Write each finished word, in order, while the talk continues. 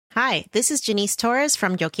Hi, this is Janice Torres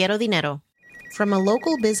from Yo Quiero Dinero. From a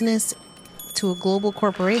local business to a global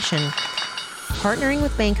corporation, partnering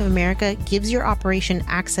with Bank of America gives your operation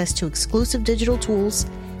access to exclusive digital tools,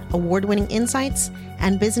 award-winning insights,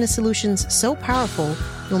 and business solutions so powerful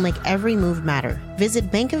you'll make every move matter.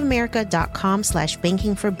 Visit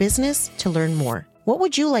bankofamerica.com/banking for business to learn more. What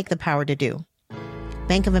would you like the power to do?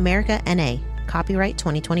 Bank of America, N.A. Copyright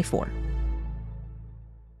 2024.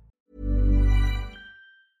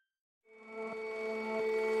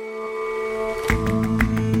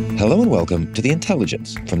 Hello and welcome to The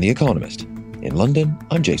Intelligence from The Economist. In London,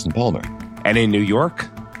 I'm Jason Palmer. And in New York,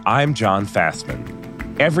 I'm John Fastman.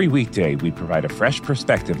 Every weekday, we provide a fresh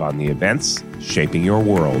perspective on the events shaping your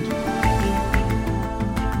world.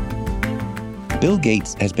 Bill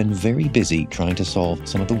Gates has been very busy trying to solve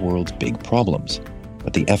some of the world's big problems.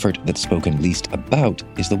 But the effort that's spoken least about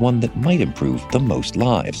is the one that might improve the most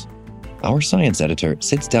lives. Our science editor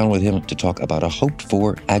sits down with him to talk about a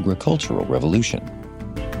hoped-for agricultural revolution.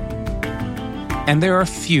 And there are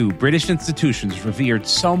few British institutions revered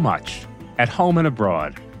so much, at home and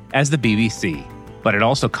abroad, as the BBC. But it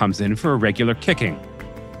also comes in for a regular kicking.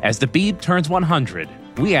 As the Beeb turns 100,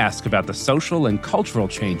 we ask about the social and cultural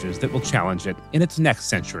changes that will challenge it in its next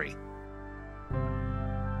century.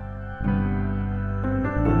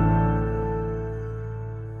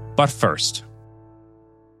 But first,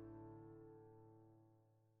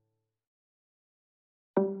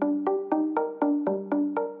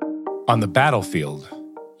 on the battlefield,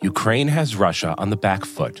 Ukraine has Russia on the back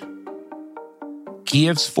foot.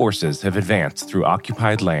 Kiev's forces have advanced through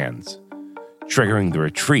occupied lands, triggering the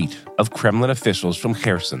retreat of Kremlin officials from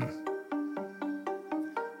Kherson.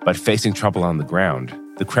 But facing trouble on the ground,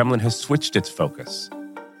 the Kremlin has switched its focus,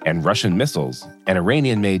 and Russian missiles and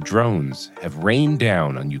Iranian-made drones have rained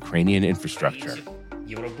down on Ukrainian infrastructure.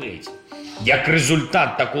 Як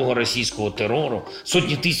результат такого російського терору,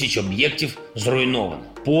 сотні тисяч об'єктів зруйновано.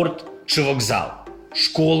 Порт чи вокзал,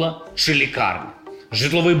 школа чи лікарня,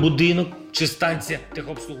 житловий будинок чи станція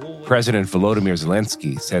техобслуговування. President Volodymyr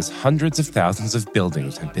Zelensky says hundreds of thousands of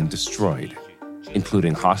buildings have been destroyed,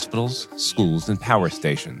 including hospitals, schools, and power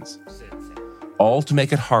stations, all to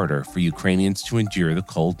make it harder for Ukrainians to endure the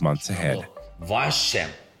cold months ahead. Важче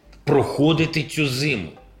проходити цю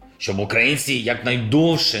зиму, щоб українці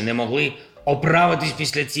якнайдовше не могли оправитись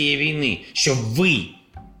після цієї війни, щоб ви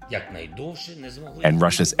якнайдовше не змогли... And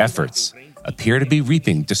Russia's efforts appear to be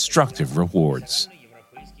reaping destructive rewards.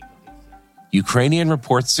 Ukrainian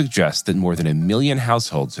reports suggest that more than 1 million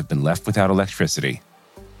households have been left without electricity.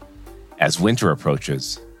 As winter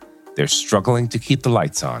approaches, they're struggling to keep the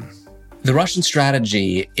lights on. The Russian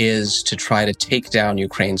strategy is to try to take down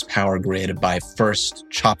Ukraine's power grid by first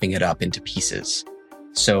chopping it up into pieces.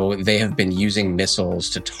 So they have been using missiles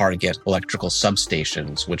to target electrical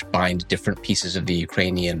substations, which bind different pieces of the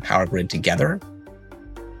Ukrainian power grid together.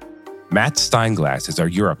 Matt Steinglass is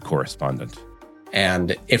our Europe correspondent. And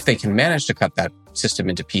if they can manage to cut that system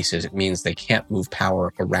into pieces, it means they can't move power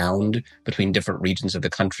around between different regions of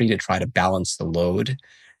the country to try to balance the load.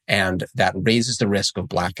 And that raises the risk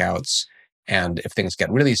of blackouts. And if things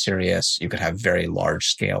get really serious, you could have very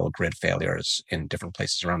large-scale grid failures in different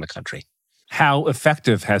places around the country. How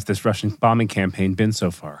effective has this Russian bombing campaign been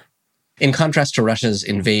so far? In contrast to Russia's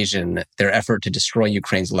invasion, their effort to destroy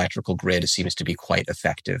Ukraine's electrical grid seems to be quite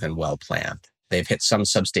effective and well-planned. They've hit some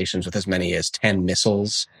substations with as many as 10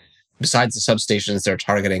 missiles. Besides the substations, they're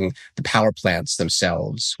targeting the power plants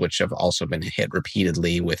themselves, which have also been hit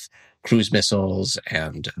repeatedly with cruise missiles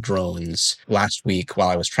and drones. Last week, while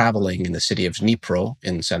I was traveling in the city of Dnipro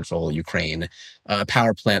in central Ukraine, a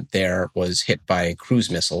power plant there was hit by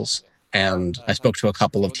cruise missiles. And I spoke to a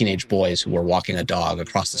couple of teenage boys who were walking a dog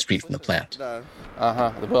across the street from the plant. Ага,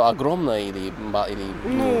 это было огромное или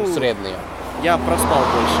среднее? Я проспал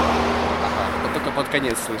больше. Ага, только под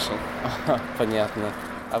конец слышал. Понятно.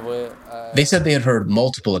 They said they had heard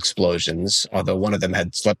multiple explosions, although one of them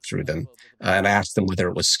had slept through them. And I asked them whether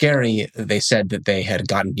it was scary. They said that they had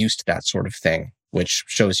gotten used to that sort of thing, which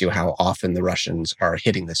shows you how often the Russians are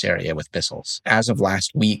hitting this area with missiles. As of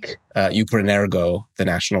last week, Ukrenergo, the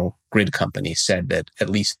national grid company, said that at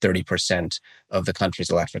least 30% of the country's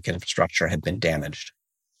electric infrastructure had been damaged.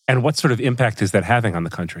 And what sort of impact is that having on the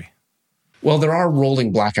country? Well, there are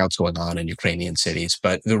rolling blackouts going on in Ukrainian cities,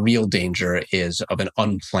 but the real danger is of an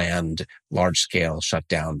unplanned large-scale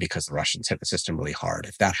shutdown because the Russians hit the system really hard.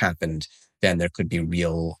 If that happened, then there could be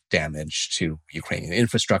real damage to Ukrainian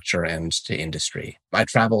infrastructure and to industry. I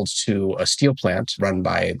traveled to a steel plant run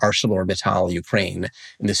by ArcelorMittal Ukraine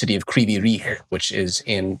in the city of Kryvyi Rih, which is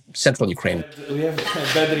in central Ukraine. We have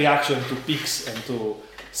a bad reaction to peaks and to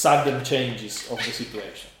sudden changes of the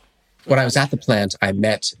situation. When I was at the plant, I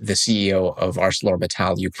met the CEO of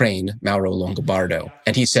ArcelorMittal Ukraine, Mauro Longobardo,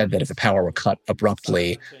 and he said that if the power were cut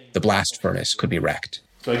abruptly, the blast furnace could be wrecked.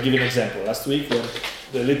 So I give you an example. Last week,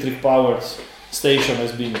 the electric power station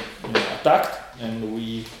has been attacked, and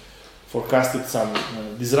we forecasted some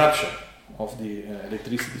disruption of the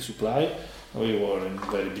electricity supply. We were in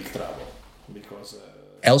very big trouble because...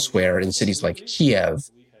 Elsewhere, in cities like Kiev,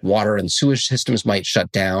 water and sewage systems might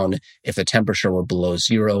shut down. If the temperature were below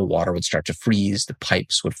zero, water would start to freeze, the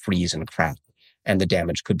pipes would freeze and crack, and the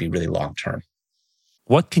damage could be really long-term.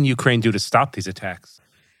 What can Ukraine do to stop these attacks?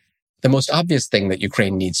 The most obvious thing that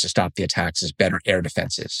Ukraine needs to stop the attacks is better air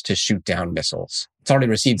defenses to shoot down missiles. It's already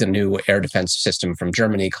received a new air defense system from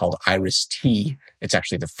Germany called IRIS-T. It's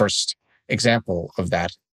actually the first example of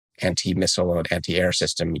that anti-missile and anti-air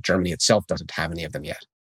system. Germany itself doesn't have any of them yet.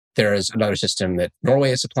 There is another system that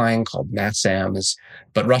Norway is supplying called NASAMS,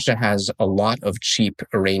 but Russia has a lot of cheap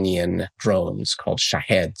Iranian drones called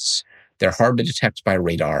Shaheds. They're hard to detect by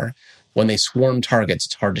radar. When they swarm targets,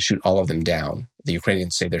 it's hard to shoot all of them down. The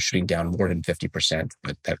Ukrainians say they're shooting down more than 50%,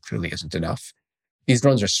 but that clearly isn't enough. These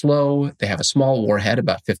drones are slow. They have a small warhead,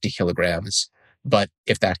 about 50 kilograms. But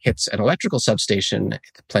if that hits an electrical substation,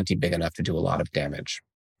 it's plenty big enough to do a lot of damage.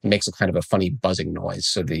 It makes a kind of a funny buzzing noise.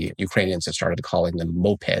 So the Ukrainians have started calling them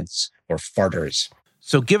mopeds or farters.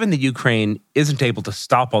 So given that Ukraine isn't able to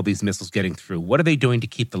stop all these missiles getting through, what are they doing to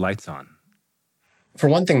keep the lights on? For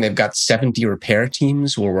one thing, they've got 70 repair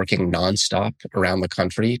teams who are working nonstop around the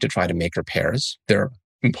country to try to make repairs. They're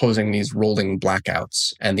imposing these rolling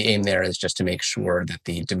blackouts, and the aim there is just to make sure that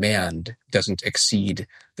the demand doesn't exceed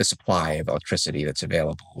the supply of electricity that's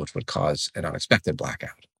available, which would cause an unexpected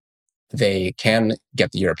blackout. They can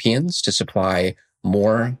get the Europeans to supply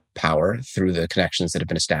more power through the connections that have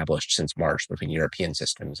been established since March between European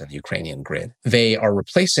systems and the Ukrainian grid. They are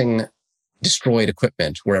replacing destroyed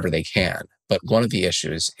equipment wherever they can. But one of the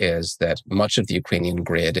issues is that much of the Ukrainian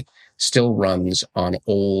grid still runs on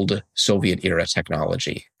old Soviet-era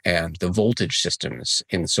technology, and the voltage systems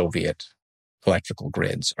in Soviet electrical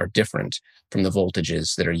grids are different from the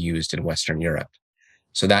voltages that are used in Western Europe.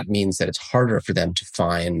 So that means that it's harder for them to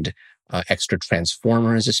find extra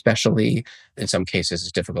transformers, especially. In some cases,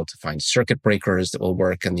 it's difficult to find circuit breakers that will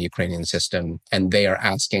work in the Ukrainian system. And they are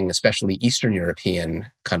asking, especially Eastern European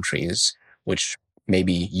countries, which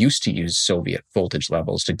maybe used to use Soviet voltage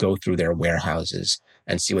levels, to go through their warehouses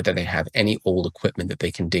and see whether they have any old equipment that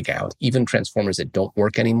they can dig out, even transformers that don't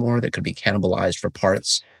work anymore, that could be cannibalized for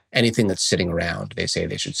parts, anything that's sitting around. They say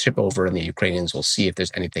they should ship over, and the Ukrainians will see if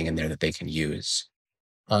there's anything in there that they can use.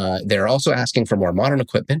 They're also asking for more modern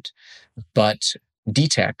equipment, but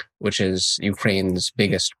DTEK, which is Ukraine's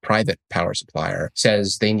biggest private power supplier,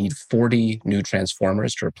 says they need 40 new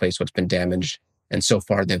transformers to replace what's been damaged. And so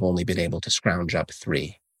far, they've only been able to scrounge up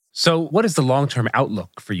 3. So what is the long-term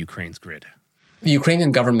outlook for Ukraine's grid? The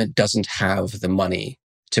Ukrainian government doesn't have the money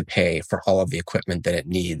to pay for all of the equipment that it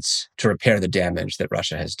needs to repair the damage that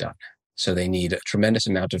Russia has done. So they need a tremendous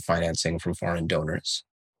amount of financing from foreign donors.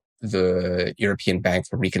 The European Bank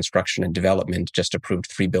for Reconstruction and Development just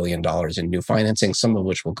approved $3 billion in new financing, some of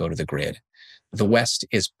which will go to the grid. The West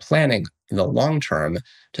is planning in the long term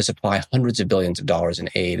to supply hundreds of billions of dollars in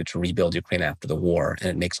aid to rebuild Ukraine after the war. And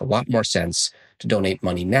it makes a lot more sense to donate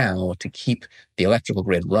money now to keep the electrical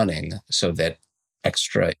grid running so that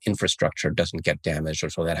extra infrastructure doesn't get damaged or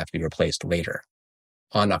so that have to be replaced later.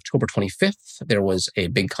 On October 25th, there was a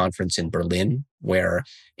big conference in Berlin where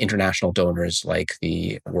international donors like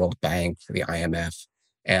the World Bank, the IMF,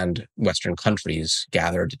 and Western countries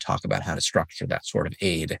gathered to talk about how to structure that sort of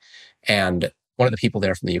aid. And one of the people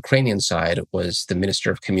there from the Ukrainian side was the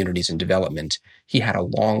Minister of Communities and Development. He had a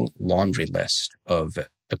long laundry list of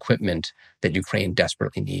equipment that Ukraine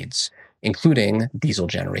desperately needs, including diesel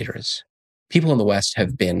generators. People in the West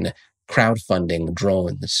have been crowdfunding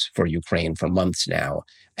drones for Ukraine for months now.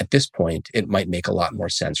 At this point, it might make a lot more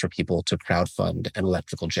sense for people to crowdfund an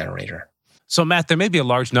electrical generator. So, Matt, there may be a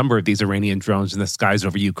large number of these Iranian drones in the skies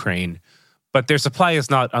over Ukraine, but their supply is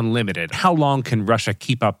not unlimited. How long can Russia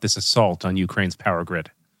keep up this assault on Ukraine's power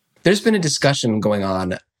grid? There's been a discussion going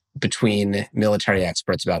on between military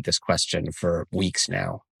experts about this question for weeks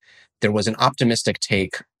now. There was an optimistic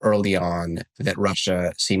take early on that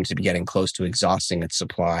Russia seemed to be getting close to exhausting its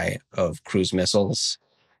supply of cruise missiles.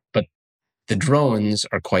 But the drones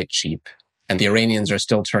are quite cheap, and the Iranians are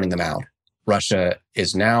still turning them out. Russia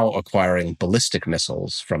is now acquiring ballistic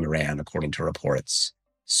missiles from Iran, according to reports.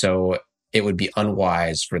 So it would be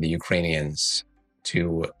unwise for the Ukrainians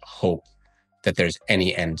to hope that there's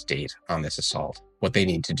any end date on this assault. What they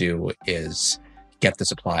need to do is get the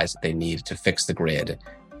supplies that they need to fix the grid,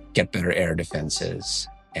 get better air defenses,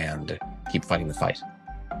 and keep fighting the fight.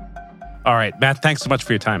 All right, Matt, thanks so much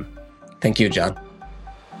for your time. Thank you, John.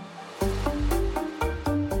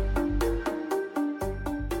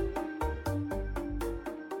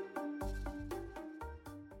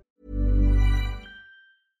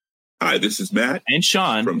 Hi, this is Matt and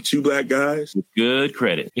Sean from Two Black Guys with Good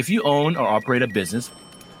Credit. If you own or operate a business,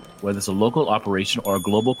 whether it's a local operation or a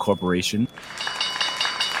global corporation,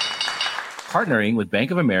 partnering with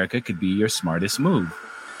Bank of America could be your smartest move.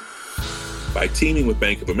 By teaming with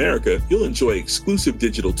Bank of America, you'll enjoy exclusive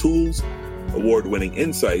digital tools, award-winning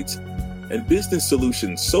insights, and business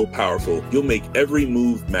solutions so powerful you'll make every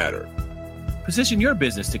move matter. Position your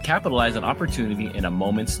business to capitalize on opportunity in a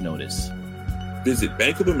moment's notice. Visit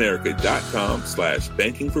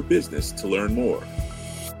bankofamerica.com/bankingforbusiness to learn more.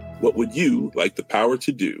 What would you like the power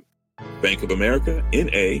to do? Bank of America,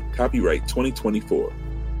 N.A., copyright 2024.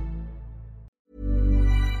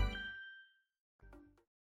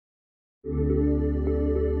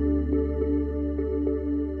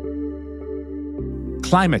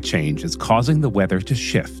 Climate change is causing the weather to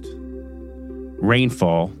shift.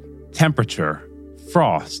 Rainfall, temperature,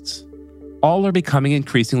 frosts, all are becoming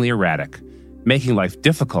increasingly erratic, making life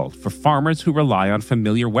difficult for farmers who rely on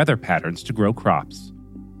familiar weather patterns to grow crops.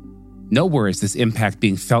 Nowhere is this impact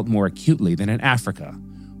being felt more acutely than in Africa,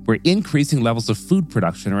 where increasing levels of food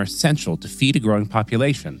production are essential to feed a growing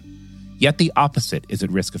population, yet the opposite is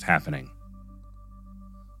at risk of happening.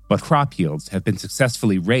 But crop yields have been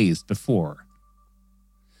successfully raised before.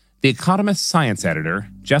 The Economist science editor,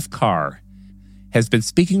 Jeff Carr, has been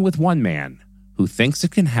speaking with one man who thinks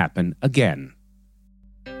it can happen again.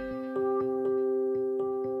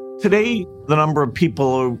 Today, the number of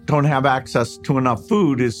people who don't have access to enough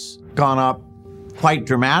food has gone up quite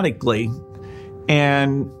dramatically.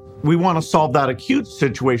 And we want to solve that acute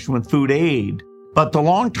situation with food aid. But the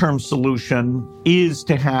long-term solution is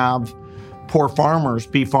to have poor farmers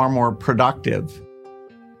be far more productive.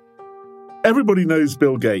 Everybody knows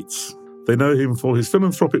Bill Gates. They know him for his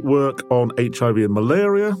philanthropic work on HIV and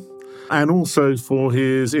malaria, and also for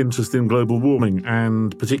his interest in global warming,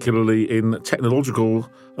 and particularly in technological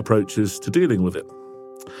approaches to dealing with it.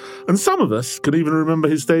 And some of us can even remember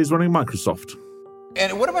his days running Microsoft.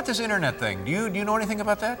 And what about this internet thing? Do you know anything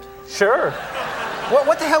about that? Sure.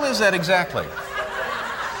 What the hell is that exactly?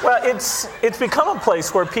 Well, it's become a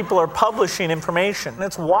place where people are publishing information.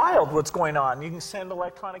 It's wild what's going on. You can send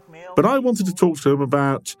electronic mail. But I wanted to talk to him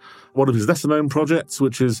about one of his lesser-known projects,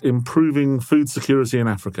 which is improving food security in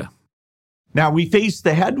Africa. Now, we face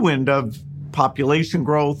the headwind of population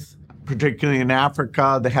growth, particularly in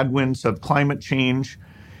Africa, the headwinds of climate change.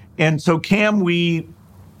 And so can we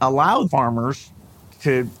allow farmers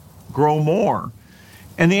to grow more?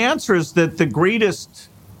 And the answer is that the greatest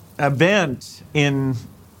event in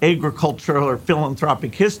agricultural or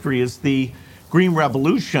philanthropic history is the Green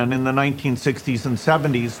Revolution in the 1960s and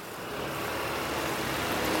 70s.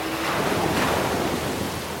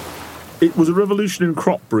 It was a revolution in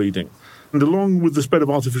crop breeding. And along with the spread of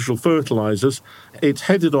artificial fertilizers, it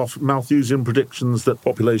headed off Malthusian predictions that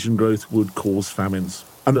population growth would cause famines,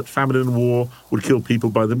 and that famine and war would kill people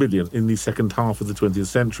by the million in the second half of the 20th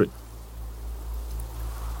century.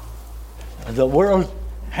 The world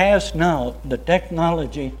has now the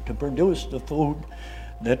technology to produce the food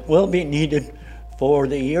that will be needed for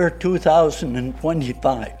the year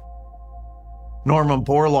 2025. Norman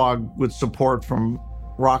Borlaug, with support from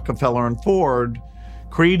Rockefeller and Ford,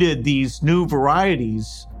 created these new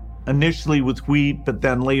varieties, initially with wheat, but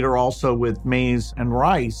then later also with maize and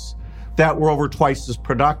rice, that were over twice as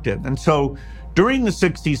productive. And so during the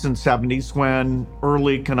 60s and 70s, when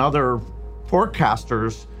Ehrlich and other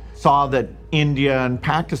forecasters saw that India and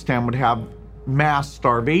Pakistan would have mass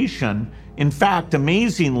starvation, in fact,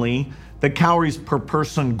 amazingly, the calories per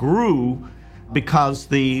person grew because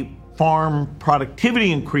the farm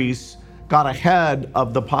productivity increase got ahead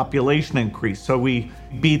of the population increase. So we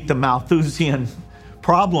beat the Malthusian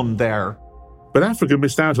problem there. But Africa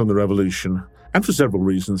missed out on the revolution, and for several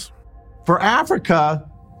reasons. For Africa,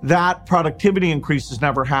 that productivity increase has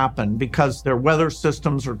never happened because their weather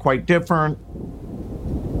systems are quite different.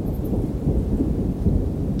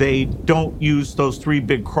 They don't use those three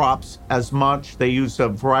big crops as much. They use a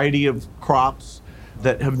variety of crops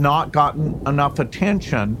that have not gotten enough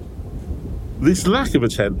attention. This lack of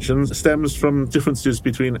attention stems from differences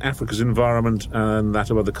between Africa's environment and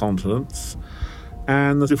that of other continents,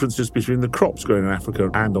 and the differences between the crops grown in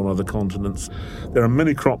Africa and on other continents. There are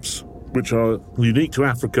many crops which are unique to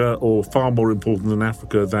Africa or far more important in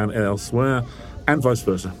Africa than elsewhere, and vice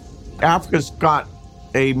versa. Africa's got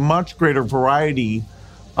a much greater variety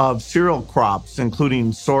of cereal crops,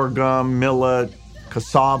 including sorghum, millet,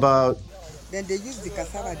 cassava. Then they use the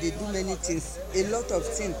cassava, they do many things, a lot of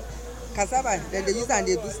things. Cassava, then they use and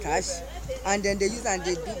they do starch, and then they use and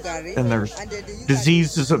they do gari. And there's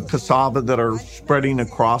diseases of cassava that are spreading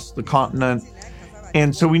across the continent.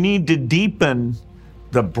 And so we need to deepen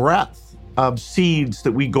the breadth of seeds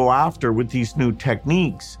that we go after with these new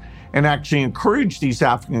techniques and actually encourage these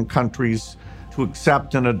African countries to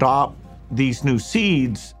accept and adopt these new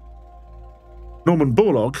seeds. Norman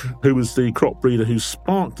Borlaug, who was the crop breeder who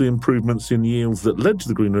sparked the improvements in yields that led to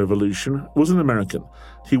the Green Revolution, was an American.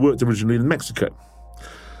 He worked originally in Mexico.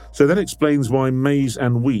 So that explains why maize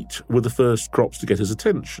and wheat were the first crops to get his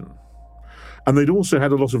attention. And they'd also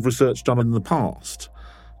had a lot of research done in the past.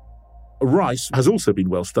 Rice has also been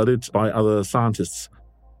well studied by other scientists.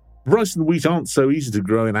 Rice and wheat aren't so easy to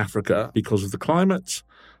grow in Africa because of the climate,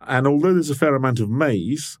 and although there's a fair amount of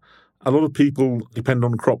maize, a lot of people depend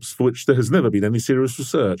on crops for which there has never been any serious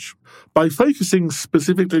research. By focusing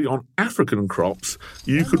specifically on African crops,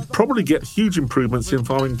 you could probably get huge improvements in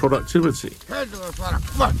farming productivity.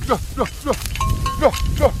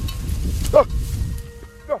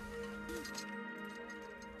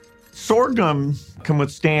 Sorghum can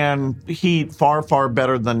withstand heat far, far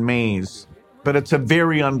better than maize, but it's a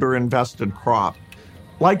very underinvested crop.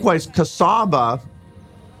 Likewise, cassava,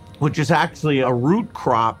 which is actually a root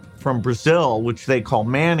crop from Brazil, which they call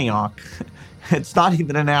manioc. It's not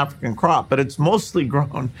even an African crop, but it's mostly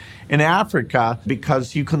grown in Africa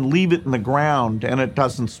because you can leave it in the ground and it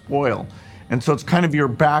doesn't spoil. And so it's kind of your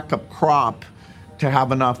backup crop to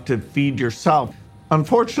have enough to feed yourself.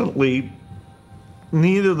 Unfortunately,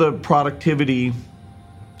 neither the productivity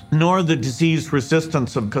nor the disease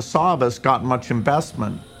resistance of cassava has got much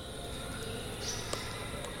investment.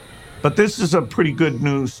 But this is a pretty good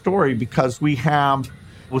news story because we have,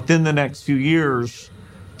 within the next few years,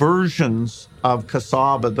 versions of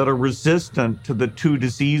cassava that are resistant to the two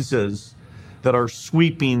diseases that are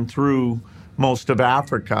sweeping through most of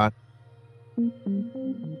Africa.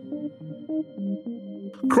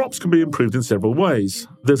 Crops can be improved in several ways.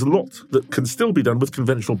 There's a lot that can still be done with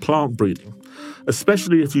conventional plant breeding,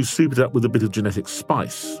 especially if you soup it up with a bit of genetic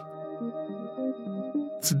spice.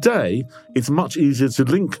 Today, it's much easier to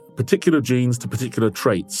link particular genes to particular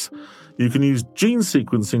traits. You can use gene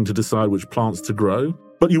sequencing to decide which plants to grow,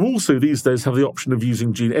 but you also these days have the option of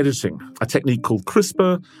using gene editing, a technique called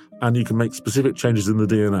CRISPR, and you can make specific changes in the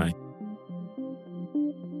DNA.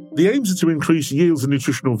 The aims are to increase yields and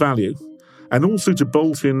nutritional value, and also to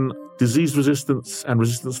bolt in disease resistance and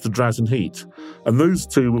resistance to drought and heat, and those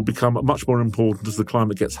two will become much more important as the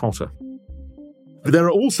climate gets hotter. There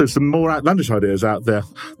are also some more outlandish ideas out there.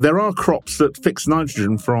 There are crops that fix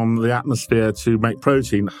nitrogen from the atmosphere to make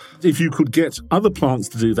protein. If you could get other plants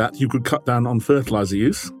to do that, you could cut down on fertilizer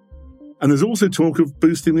use. And there's also talk of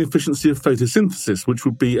boosting the efficiency of photosynthesis, which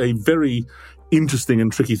would be a very interesting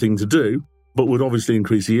and tricky thing to do, but would obviously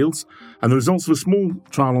increase yields. And the results of a small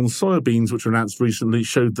trial on soybeans, which were announced recently,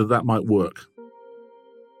 showed that that might work.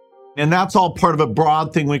 And that's all part of a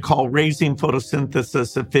broad thing we call raising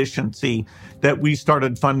photosynthesis efficiency that we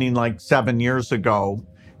started funding like 7 years ago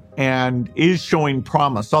and is showing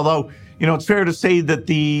promise. Although, it's fair to say that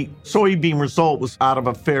the soybean result was out of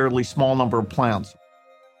a fairly small number of plants.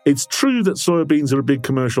 It's true that soybeans are a big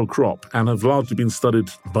commercial crop and have largely been studied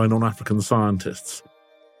by non-African scientists.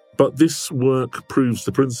 But this work proves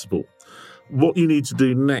the principle. What you need to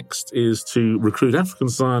do next is to recruit African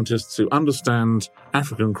scientists who understand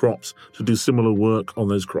African crops to do similar work on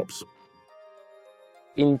those crops.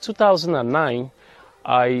 In 2009,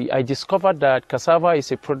 I discovered that cassava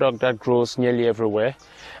is a product that grows nearly everywhere.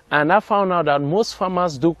 And I found out that most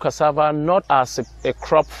farmers do cassava not as a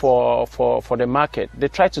crop for the market. They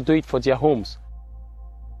try to do it for their homes.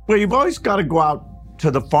 Well, you've always got to go out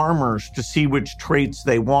to the farmers to see which traits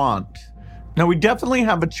they want. Now, we definitely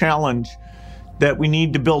have a challenge that we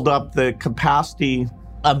need to build up the capacity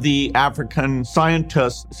of the African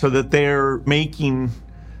scientists so that they're making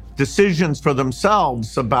decisions for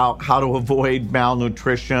themselves about how to avoid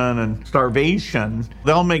malnutrition and starvation.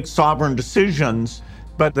 They'll make sovereign decisions,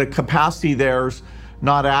 but the capacity there's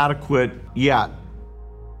not adequate yet.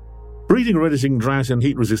 Breeding or editing drought and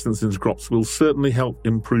heat resistance into crops will certainly help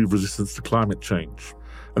improve resistance to climate change.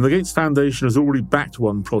 And the Gates Foundation has already backed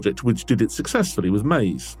one project which did it successfully with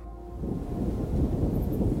maize.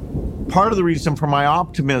 Part of the reason for my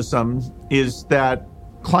optimism is that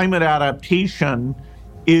climate adaptation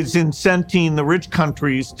is incenting the rich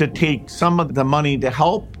countries to take some of the money to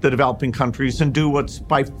help the developing countries and do what's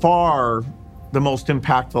by far the most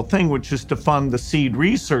impactful thing, which is to fund the seed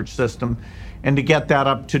research system and to get that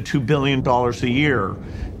up to $2 billion a year.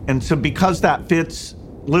 And so because that fits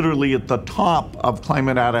literally at the top of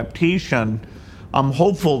climate adaptation. I'm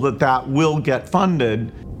hopeful that that will get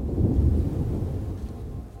funded.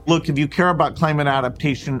 Look, if you care about climate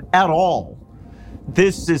adaptation at all,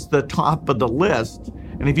 this is the top of the list.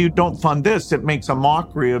 And if you don't fund this, it makes a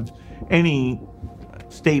mockery of any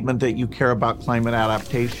statement that you care about climate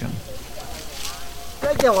adaptation.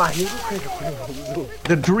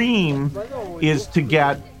 The dream is to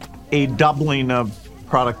get a doubling of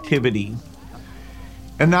productivity.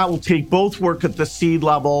 And that will take both work at the seed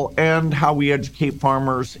level and how we educate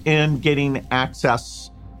farmers in getting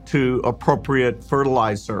access to appropriate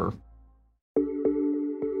fertilizer.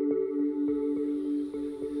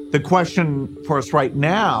 The question for us right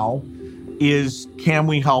now is, can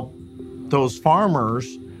we help those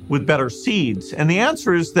farmers with better seeds? And the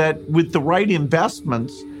answer is that with the right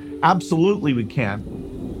investments, absolutely we can.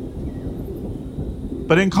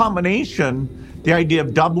 But in combination, the idea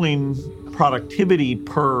of doubling productivity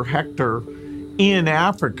per hectare in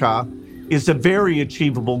Africa is a very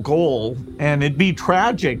achievable goal. And it'd be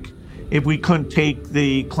tragic if we couldn't take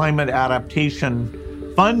the climate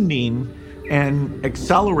adaptation funding and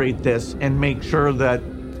accelerate this and make sure that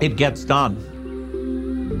it gets done.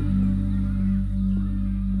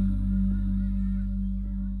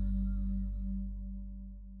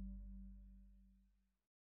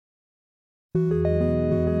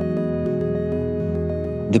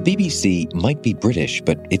 The BBC might be British,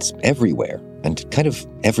 but it's everywhere, and kind of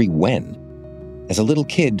every when. As a little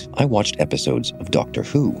kid, I watched episodes of Doctor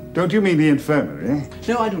Who. Don't you mean the infirmary?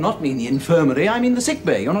 No, I do not mean the infirmary. I mean the sick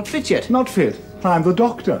bay. You're not fit yet. Not fit. I'm the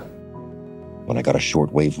doctor. When I got a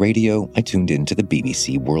shortwave radio, I tuned into the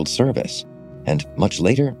BBC World Service. And much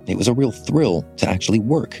later, it was a real thrill to actually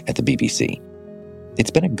work at the BBC.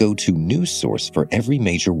 It's been a go-to news source for every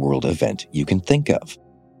major world event you can think of,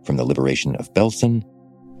 from the liberation of Belsen.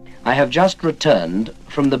 I have just returned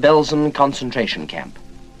from the Belsen concentration camp,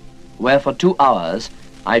 where for 2 hours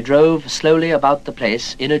I drove slowly about the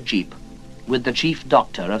place in a jeep with the chief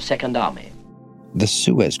doctor of Second Army. The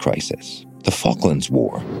Suez Crisis, the Falklands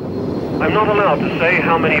War. I'm not allowed to say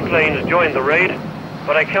how many planes joined the raid,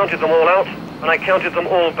 but I counted them all out, and I counted them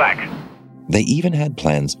all back. They even had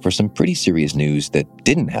plans for some pretty serious news that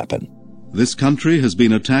didn't happen. This country has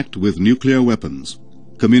been attacked with nuclear weapons.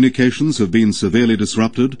 Communications have been severely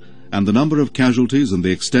disrupted, and the number of casualties and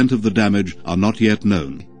the extent of the damage are not yet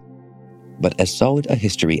known. But as solid a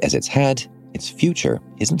history as it's had, its future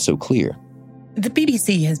isn't so clear. The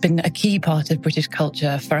BBC has been a key part of British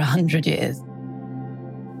culture for 100 years.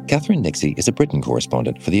 Catherine Nixie is a Britain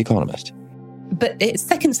correspondent for The Economist. But its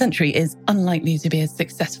second century is unlikely to be as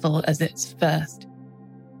successful as its first.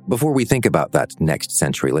 Before we think about that next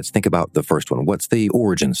century, let's think about the first one. What's the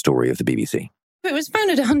origin story of the BBC? It was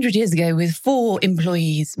founded 100 years ago with 4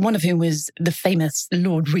 employees, one of whom was the famous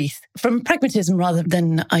Lord Reith, from pragmatism rather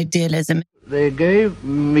than idealism. They gave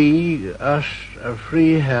us a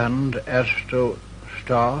free hand as to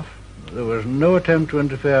staff. There was no attempt to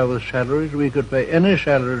interfere with salaries. We could pay any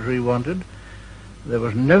salaries we wanted. There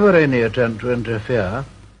was never any attempt to interfere.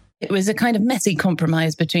 It was a kind of messy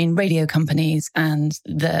compromise between radio companies and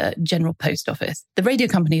the General Post Office. The radio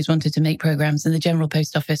companies wanted to make programmes and the General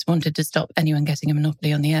Post Office wanted to stop anyone getting a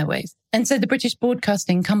monopoly on the airways. And so the British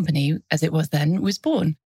Broadcasting Company, as it was then, was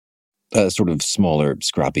born. A sort of smaller,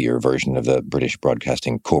 scrappier version of the British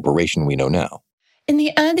Broadcasting Corporation we know now. In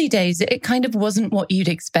the early days, it kind of wasn't what you'd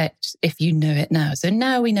expect if you know it now. So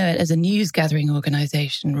now we know it as a news-gathering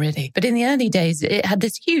organisation, really. But in the early days, it had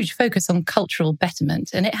this huge focus on cultural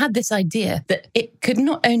betterment. And it had this idea that it could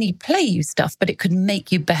not only play you stuff, but it could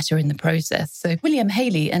make you better in the process. So William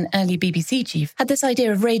Haley, an early BBC chief, had this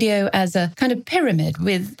idea of radio as a kind of pyramid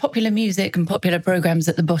with popular music and popular programmes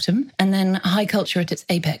at the bottom, and then high culture at its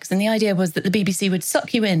apex. And the idea was that the BBC would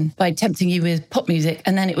suck you in by tempting you with pop music,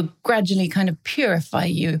 and then it would gradually kind of purify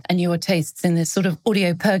you and your tastes in this sort of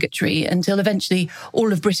audio purgatory until eventually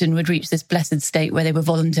all of Britain would reach this blessed state where they were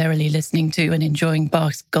voluntarily listening to and enjoying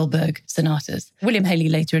Bach's Goldberg sonatas. William Haley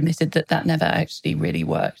later admitted that that never actually really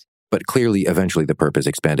worked. But clearly, eventually the purpose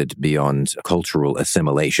expanded beyond cultural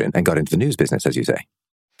assimilation and got into the news business, as you say.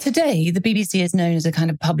 Today, the BBC is known as a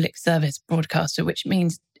kind of public service broadcaster, which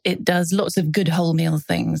means it does lots of good wholemeal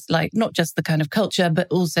things, like not just the kind of culture, but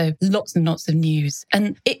also lots and lots of news.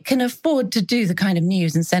 And it can afford to do the kind of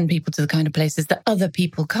news and send people to the kind of places that other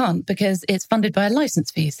people can't because it's funded by a licence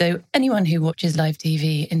fee. So anyone who watches live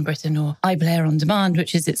TV in Britain or iPlayer On Demand,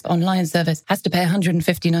 which is its online service, has to pay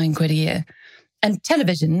 159 quid a year. And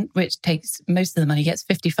television, which takes most of the money, gets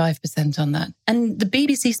 55% on that. And the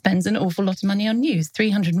BBC spends an awful lot of money on news,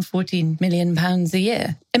 £314 million a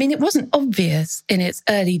year. I mean, it wasn't obvious in its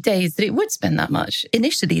early days that it would spend that much.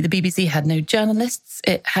 Initially, the BBC had no journalists.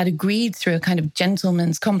 It had agreed through a kind of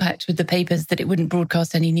gentleman's compact with the papers that it wouldn't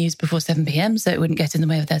broadcast any news before 7 p.m, so it wouldn't get in the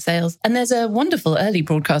way of their sales. And there's a wonderful early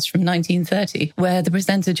broadcast from 1930 where the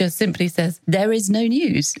presenter just simply says, there is no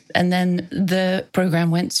news. And then the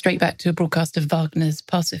programme went straight back to a broadcast of Wagner's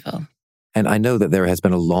Parsifal. And I know that there has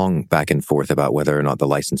been a long back and forth about whether or not the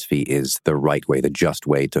license fee is the right way, the just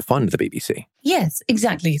way to fund the BBC. Yes,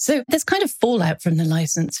 exactly. So there's kind of fallout from the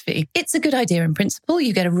license fee. It's a good idea in principle.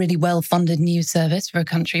 You get a really well-funded news service for a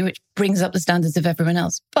country, which brings up the standards of everyone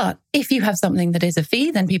else. But if you have something that is a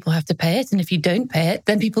fee, then people have to pay it. And if you don't pay it,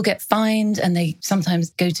 then people get fined and they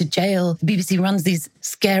sometimes go to jail. The BBC runs these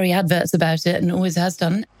scary adverts about it and always has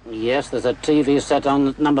done. Yes, there's a TV set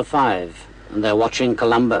on number 5, and they're watching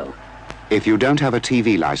Columbo. If you don't have a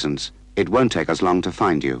TV license, it won't take us long to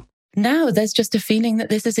find you. Now there's just a feeling that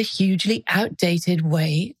this is a hugely outdated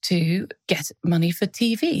way to get money for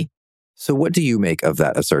TV. So what do you make of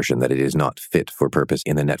that assertion that it is not fit for purpose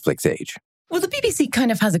in the Netflix age? Well, the BBC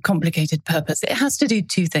kind of has a complicated purpose. It has to do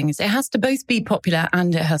two things. It has to both be popular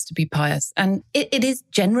and it has to be pious. And it is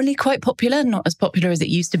generally quite popular, not as popular as it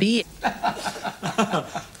used to be.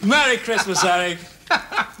 Merry Christmas, Eric.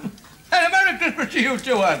 And a Merry Christmas to you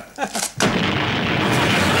too, Anne.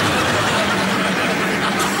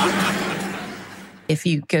 If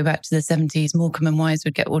you go back to the 70s, Morecambe and Wise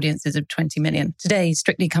would get audiences of 20 million. Today,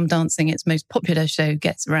 Strictly Come Dancing, its most popular show,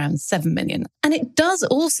 gets around 7 million. And it does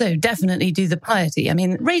also definitely do the piety. I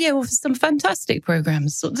mean, radio offers some fantastic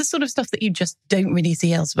programs, the sort of stuff that you just don't really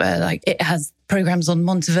see elsewhere. Like it has programs on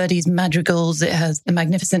Monteverdi's madrigals. It has The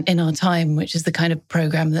Magnificent in Our Time, which is the kind of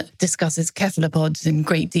program that discusses cephalopods in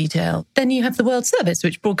great detail. Then you have the World Service,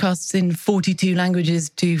 which broadcasts in 42 languages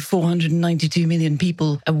to 492 million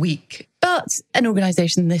people a week. But an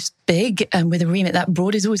organisation this big and with a remit that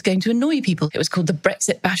broad is always going to annoy people. It was called the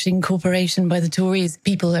Brexit bashing corporation by the Tories.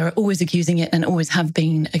 People are always accusing it and always have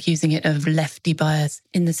been accusing it of lefty bias.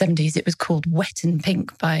 In the 70s, it was called Wet and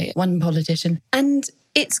Pink by one politician. And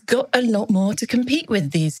it's got a lot more to compete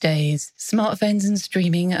with these days. Smartphones and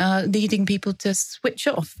streaming are leading people to switch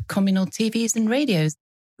off communal TVs and radios.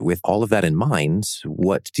 With all of that in mind,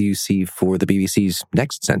 what do you see for the BBC's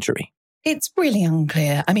next century? It's really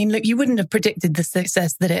unclear. I mean, look, you wouldn't have predicted the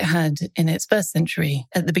success that it had in its first century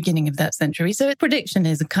at the beginning of that century. So prediction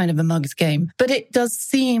is a kind of a mug's game. But it does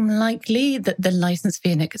seem likely that the license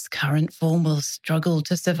fee in its current form will struggle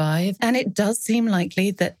to survive. And it does seem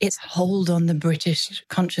likely that its hold on the British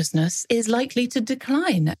consciousness is likely to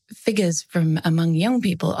decline. Figures from among young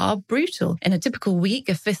people are brutal. In a typical week,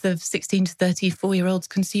 a fifth of 16 to 34-year-olds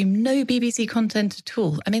consume no BBC content at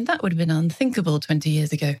all. I mean, that would have been unthinkable 20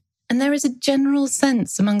 years ago. And there is a general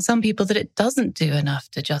sense among some people that it doesn't do enough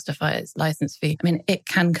to justify its license fee. I mean, it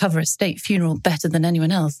can cover a state funeral better than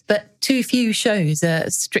anyone else, but too few shows are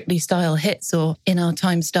Strictly style hits or In Our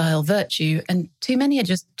Time style virtue, and too many are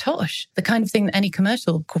just tosh, the kind of thing that any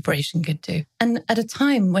commercial corporation could do. And at a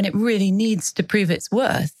time when it really needs to prove its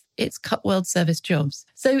worth, it's cut World Service jobs.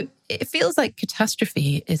 So it feels like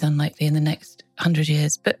catastrophe is unlikely in the next 100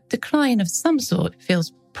 years, but decline of some sort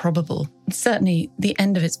feels probable. Certainly, the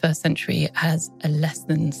end of its first century has a less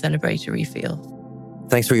than celebratory feel.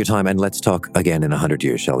 Thanks for your time, and let's talk again in 100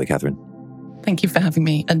 years, shall we, Catherine? Thank you for having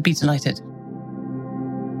me. I'd be delighted.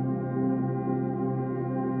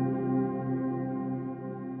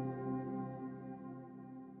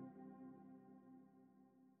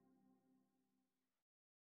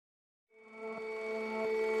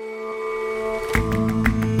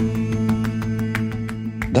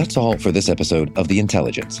 That's all for this episode of The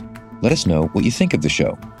Intelligence. Let us know what you think of the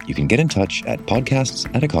show. You can get in touch at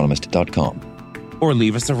podcasts@economist.com. Or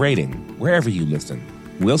leave us a rating wherever you listen.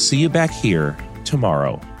 We'll see you back here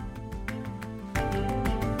tomorrow.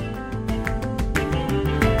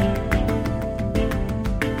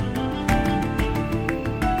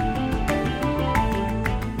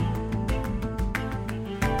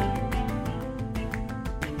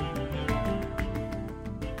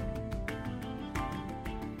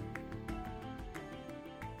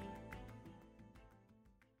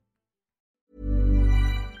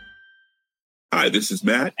 Hi, this is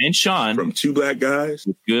Matt and Sean from Two Black Guys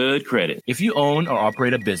with Good Credit. If you own or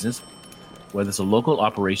operate a business, whether it's a local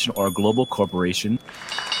operation or a global corporation,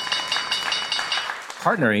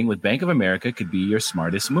 partnering with Bank of America could be your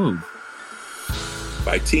smartest move.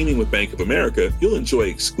 By teaming with Bank of America, you'll enjoy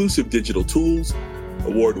exclusive digital tools,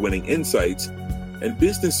 award-winning insights, and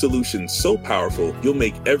business solutions so powerful you'll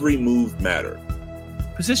make every move matter.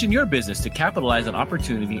 Position your business to capitalize on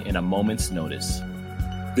opportunity in a moment's notice.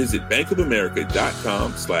 Visit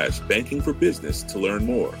bankofamerica.com/banking for business to learn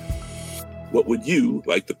more. What would you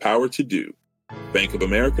like the power to do? Bank of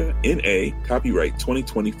America, N.A., copyright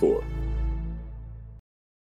 2024.